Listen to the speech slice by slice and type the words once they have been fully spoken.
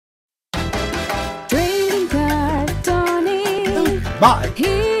Bye.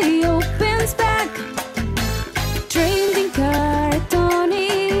 He opens back. Trading card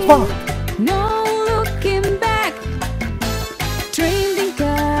Tony. Fuck. No looking back. Trading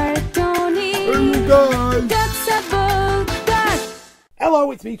card Tony. Hey guys. That's about that.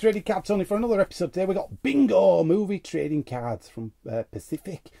 Hello, it's me, Trading Card Tony, for another episode today. We got Bingo movie trading cards from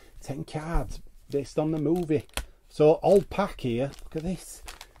Pacific. 10 cards based on the movie. So old pack here. Look at this.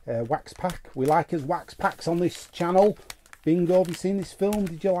 Wax pack. We like his wax packs on this channel. Bingo, have you seen this film?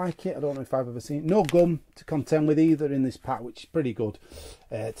 Did you like it? I don't know if I've ever seen it. No gum to contend with either in this pack, which is pretty good.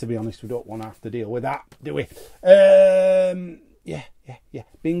 To be honest, we don't want to have to deal with that, do we? Yeah.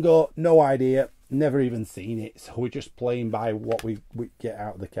 Bingo, no idea. Never even seen it. So we're just playing by what we get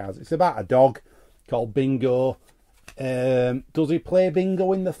out of the cards. It's about a dog called Bingo. Does he play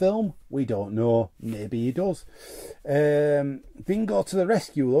bingo in the film? We don't know. Maybe he does. Bingo to the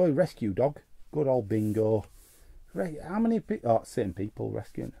rescue, though. Rescue dog. Good old Bingo. How many people? Oh, same people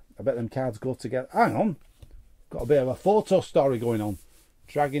rescuing. I bet them cards go together. Hang on. Got a bit of a photo story going on.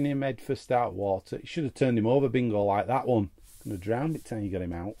 Dragging him head first out water. You should have turned him over, Bingo, like that one. Gonna drown it till you got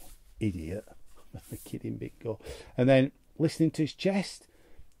him out. Idiot. I'm kidding, Bingo. And then listening to his chest.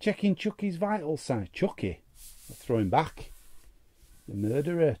 Checking Chucky's vital signs. Chucky. Throw him back. The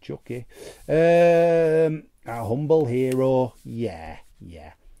murderer, Chucky. Our humble hero. Yeah.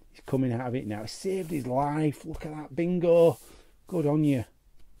 He's coming out of it now. He saved his life. Look at that, Bingo. Good on you.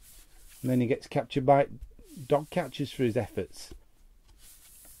 And then he gets captured by dog catchers for his efforts.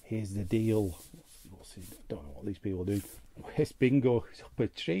 Here's the deal. I don't know what these people do. Where's Bingo? He's up a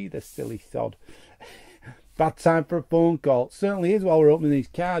tree, the silly sod. Bad time for a phone call. Certainly is while we're opening these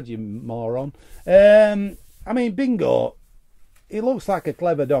cards, you moron. I mean, Bingo, he looks like a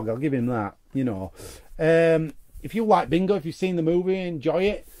clever dog. I'll give him that, you know. If you like Bingo, if you've seen the movie, enjoy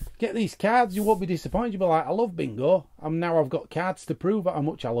it, get these cards. You won't be disappointed. You'll be like, I love Bingo. Now I've got cards to prove how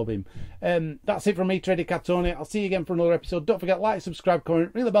much I love him. That's it from me, Trading Card Tony. I'll see you again for another episode. Don't forget, like, subscribe,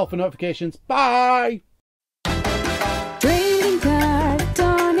 comment, ring the bell for notifications. Bye!